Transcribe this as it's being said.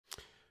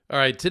All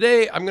right,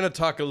 today I'm going to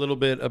talk a little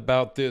bit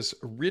about this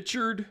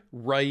Richard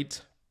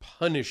Wright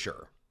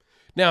Punisher.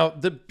 Now,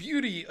 the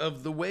beauty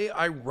of the way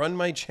I run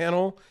my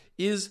channel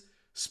is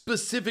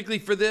specifically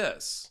for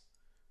this.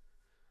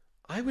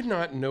 I would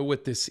not know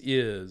what this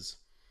is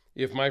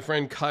if my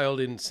friend Kyle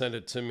didn't send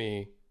it to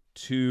me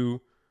to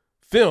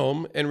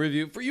film and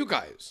review for you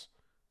guys.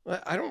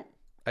 I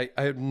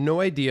have no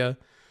idea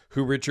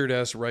who Richard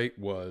S. Wright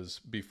was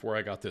before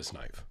I got this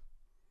knife.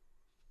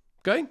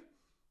 Okay?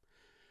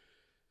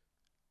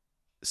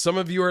 Some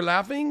of you are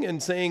laughing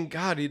and saying,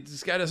 God,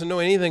 this guy doesn't know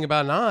anything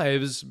about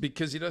knives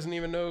because he doesn't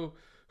even know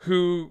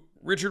who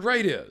Richard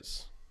Wright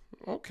is.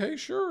 Okay,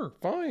 sure,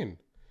 fine.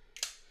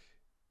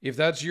 If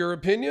that's your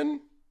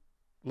opinion,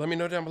 let me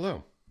know down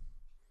below.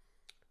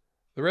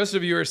 The rest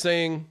of you are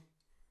saying,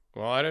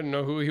 well, I didn't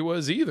know who he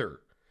was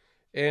either.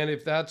 And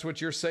if that's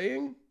what you're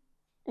saying,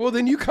 well,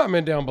 then you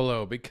comment down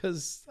below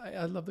because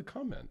I love the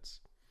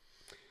comments.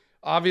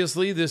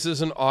 Obviously, this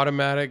is an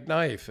automatic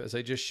knife, as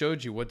I just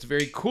showed you. What's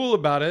very cool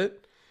about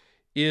it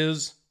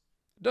is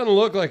it doesn't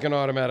look like an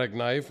automatic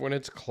knife when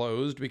it's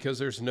closed because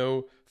there's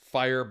no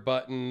fire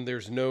button.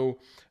 There's no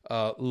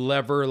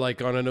lever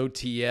like on an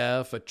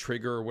OTF, a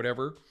trigger or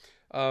whatever.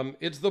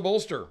 It's the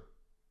bolster,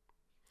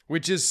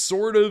 which is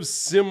sort of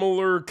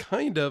similar,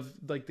 kind of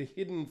like the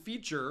hidden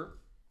feature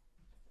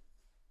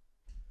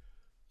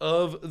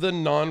of the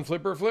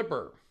non-flipper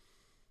flipper.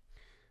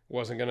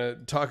 Wasn't going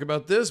to talk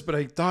about this, but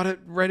I thought it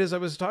right as I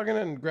was talking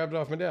and grabbed it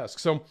off my desk.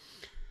 So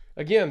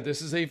again,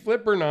 this is a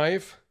flipper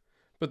knife,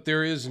 but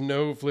there is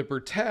no flipper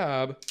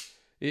tab.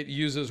 It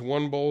uses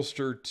one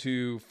bolster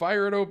to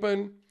fire it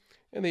open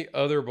and the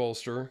other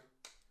bolster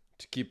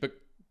to keep it,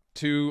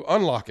 to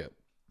unlock it.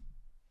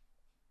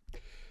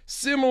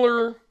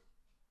 Similar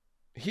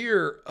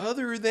here,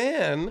 other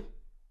than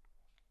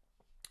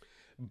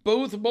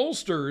both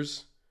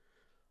bolsters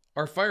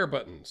are fire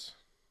buttons,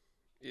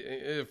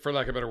 for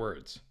lack of better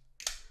words.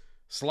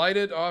 Slide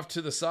it off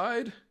to the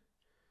side,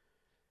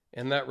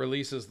 and that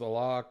releases the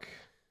lock.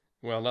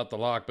 Well, not the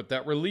lock, but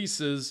that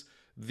releases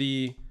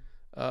the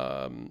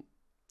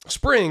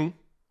spring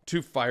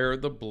to fire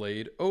the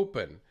blade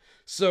open.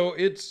 So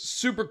it's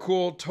super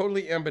cool,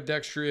 totally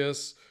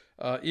ambidextrous.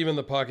 Even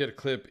the pocket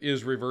clip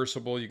is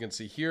reversible, you can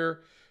see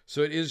here.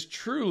 So it is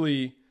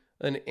truly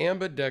an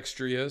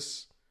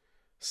ambidextrous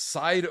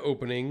side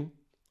opening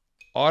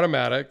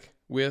automatic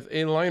with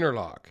a liner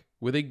lock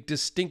with a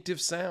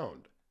distinctive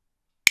sound.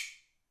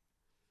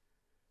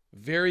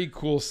 Very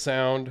cool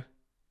sound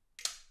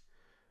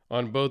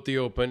on both the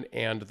open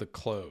and the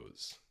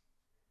close.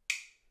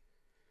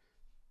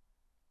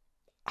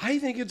 I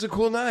think it's a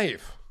cool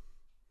knife.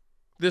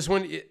 This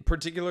one in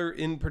particular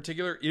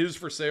is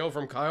for sale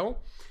from Kyle.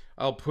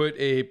 I'll put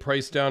a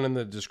price down in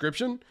the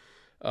description.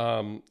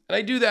 And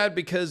I do that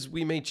because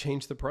we may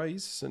change the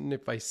price. And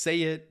if I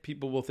say it,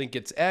 people will think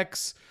it's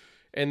X.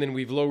 And then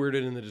we've lowered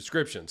it in the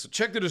description. So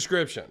check the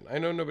description. I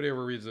know nobody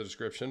ever reads the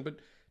description, but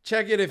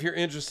check it if you're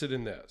interested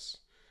in this.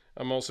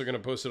 I'm also going to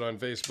post it on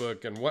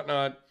Facebook and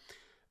whatnot.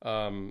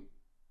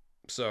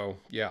 So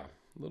yeah,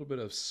 a little bit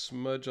of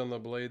smudge on the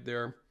blade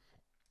there.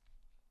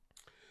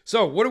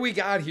 So what do we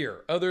got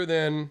here other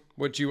than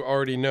what you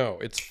already know?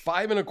 It's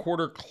 5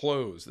 1/4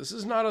 close. This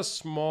is not a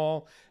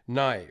small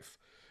knife.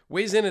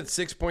 Weighs in at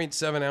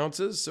 6.7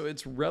 ounces. So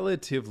it's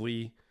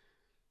relatively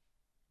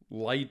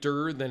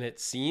lighter than it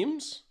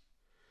seems.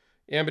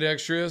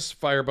 Ambidextrous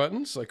fire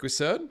buttons, like we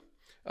said.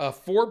 A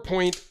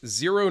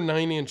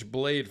 4.09 inch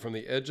blade from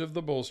the edge of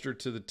the bolster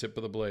to the tip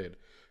of the blade.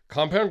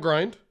 Compound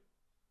grind.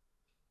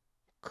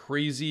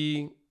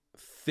 Crazy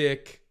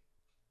thick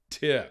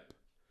tip.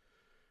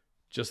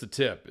 Just the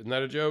tip. Isn't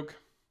that a joke?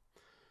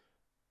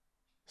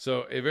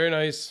 So a very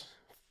nice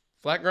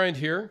flat grind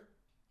here.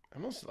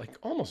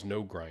 Almost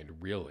no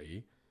grind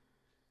really.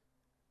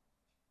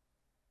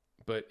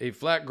 But a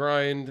flat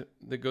grind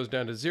that goes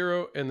down to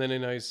 0 and then a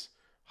nice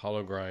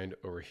hollow grind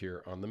over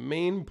here on the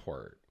main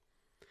part.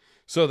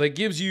 So that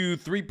gives you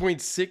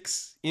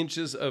 3.6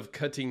 inches of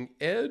cutting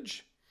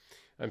edge.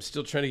 I'm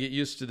still trying to get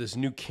used to this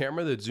new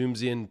camera that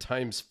zooms in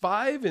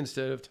 ×5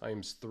 instead of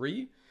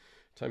 ×3.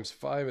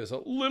 ×5 is a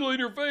little in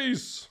your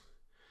face.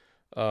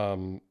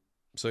 So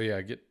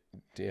yeah,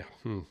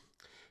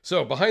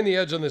 So behind the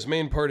edge on this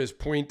main part is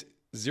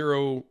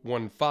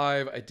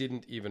 0.015. I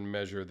didn't even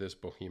measure this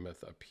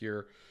behemoth up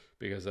here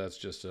because that's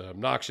just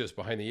obnoxious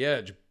behind the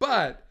edge.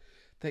 But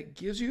that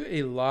gives you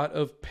a lot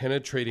of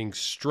penetrating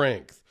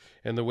strength.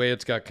 And the way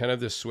it's got kind of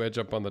this swedge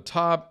up on the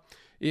top,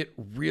 it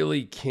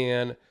really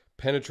can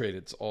penetrate.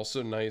 It's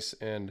also nice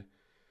and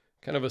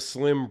kind of a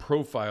slim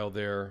profile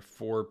there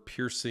for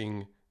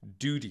piercing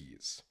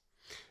duties.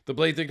 The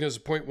blade thickness is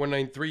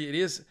 0.193. It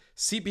is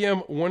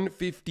CPM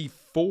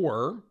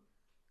 154.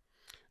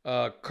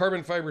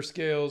 Carbon fiber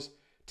scales,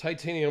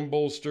 titanium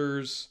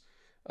bolsters,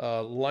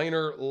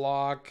 liner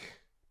lock,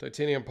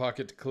 titanium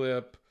pocket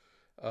clip.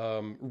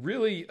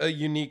 Really a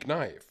unique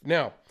knife.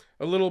 Now,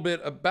 a little bit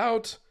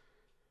about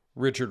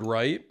Richard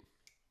Wright.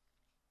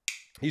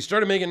 He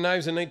started making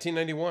knives in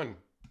 1991.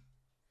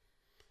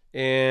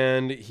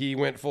 And he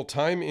went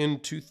full-time in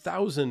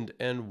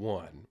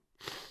 2001.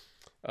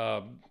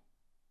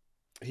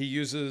 He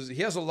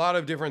has a lot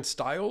of different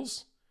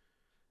styles.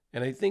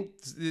 And I think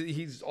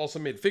he's also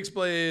made fixed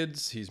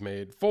blades. He's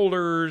made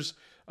folders,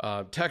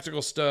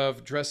 tactical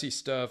stuff, dressy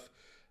stuff.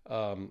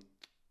 Willie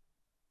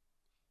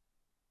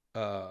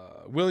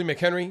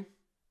McHenry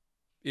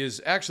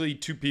is actually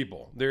two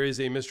people. There is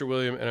a Mr.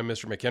 William and a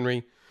Mr.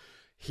 McHenry.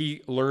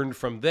 He learned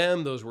from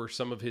them. Those were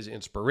some of his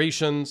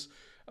inspirations.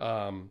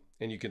 And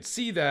you can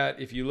see that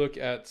if you look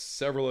at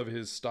several of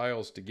his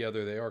styles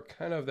together, they are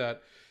kind of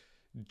that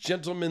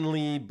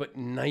gentlemanly but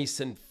nice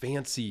and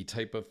fancy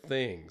type of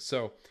thing.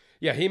 So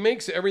yeah, he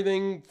makes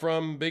everything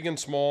from big and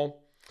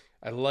small.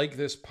 I like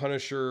this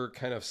Punisher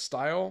kind of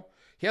style.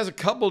 He has a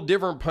couple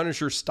different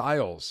Punisher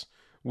styles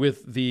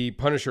with the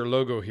Punisher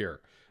logo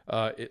here.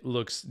 It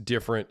looks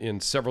different in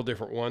several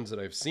different ones that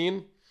I've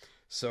seen.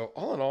 So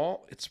all in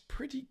all, it's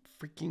pretty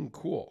freaking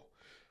cool.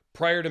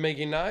 Prior to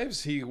making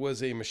knives, he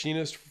was a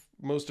machinist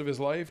most of his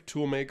life,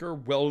 tool maker,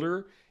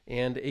 welder,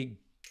 and a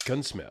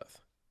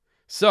gunsmith.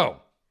 So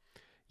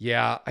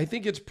yeah, I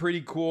think it's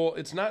pretty cool.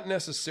 It's not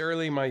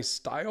necessarily my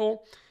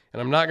style,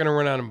 and I'm not going to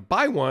run out and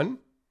buy one,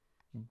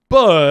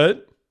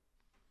 but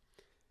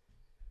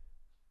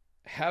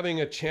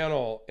having a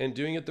channel and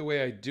doing it the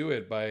way I do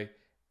it by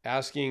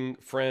asking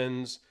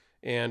friends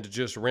and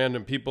just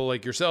random people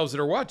like yourselves that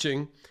are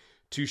watching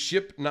to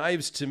ship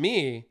knives to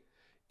me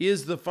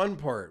is the fun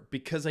part,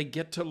 because I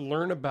get to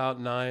learn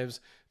about knives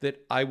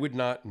that I would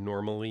not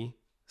normally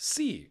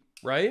see,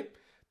 right?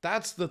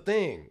 That's the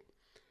thing.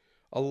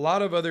 A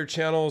lot of other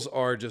channels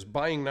are just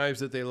buying knives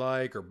that they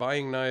like or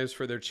buying knives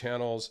for their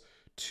channels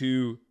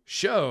to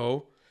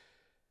show.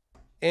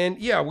 And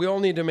yeah, we all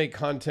need to make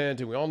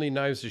content and we all need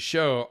knives to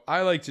show.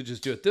 I like to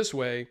just do it this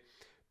way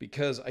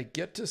because I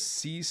get to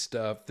see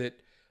stuff that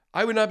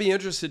I would not be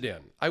interested in.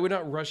 I would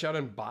not rush out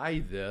and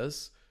buy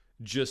this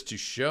just to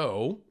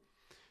show.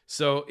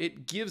 So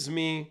it gives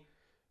me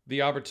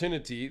the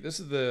opportunity.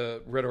 This is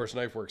the Red Horse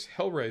Knife Works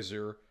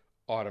Hellraiser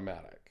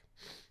automatic.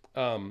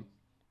 So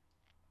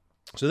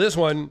this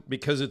one,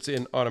 because it's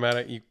in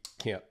automatic, you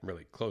can't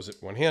really close it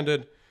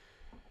one-handed.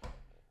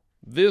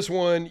 This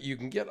one, you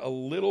can get a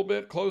little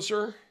bit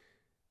closer.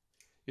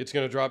 It's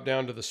going to drop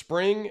down to the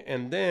spring,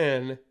 and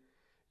then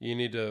you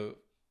need to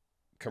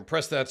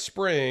compress that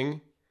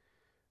spring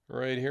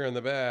right here in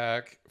the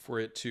back for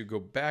it to go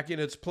back in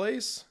its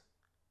place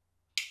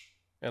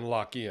and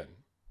lock in.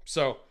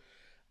 So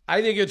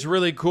I think it's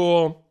really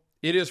cool.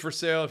 It is for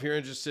sale. If you're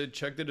interested,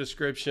 check the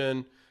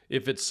description.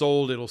 If it's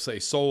sold, it'll say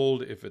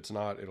sold. If it's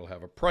not, it'll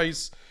have a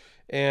price.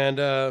 And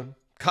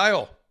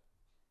Kyle,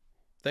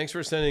 thanks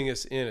for sending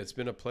us in. It's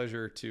been a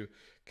pleasure to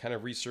kind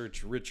of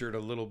research Richard a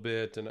little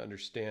bit and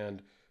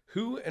understand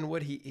who and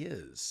what he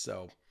is.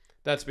 So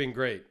that's been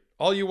great.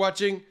 All you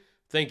watching,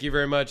 thank you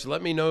very much.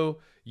 Let me know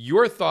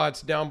your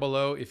thoughts down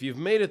below. If you've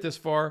made it this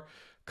far,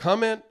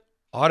 comment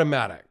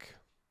automatic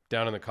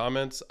down in the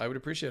comments. I would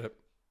appreciate it.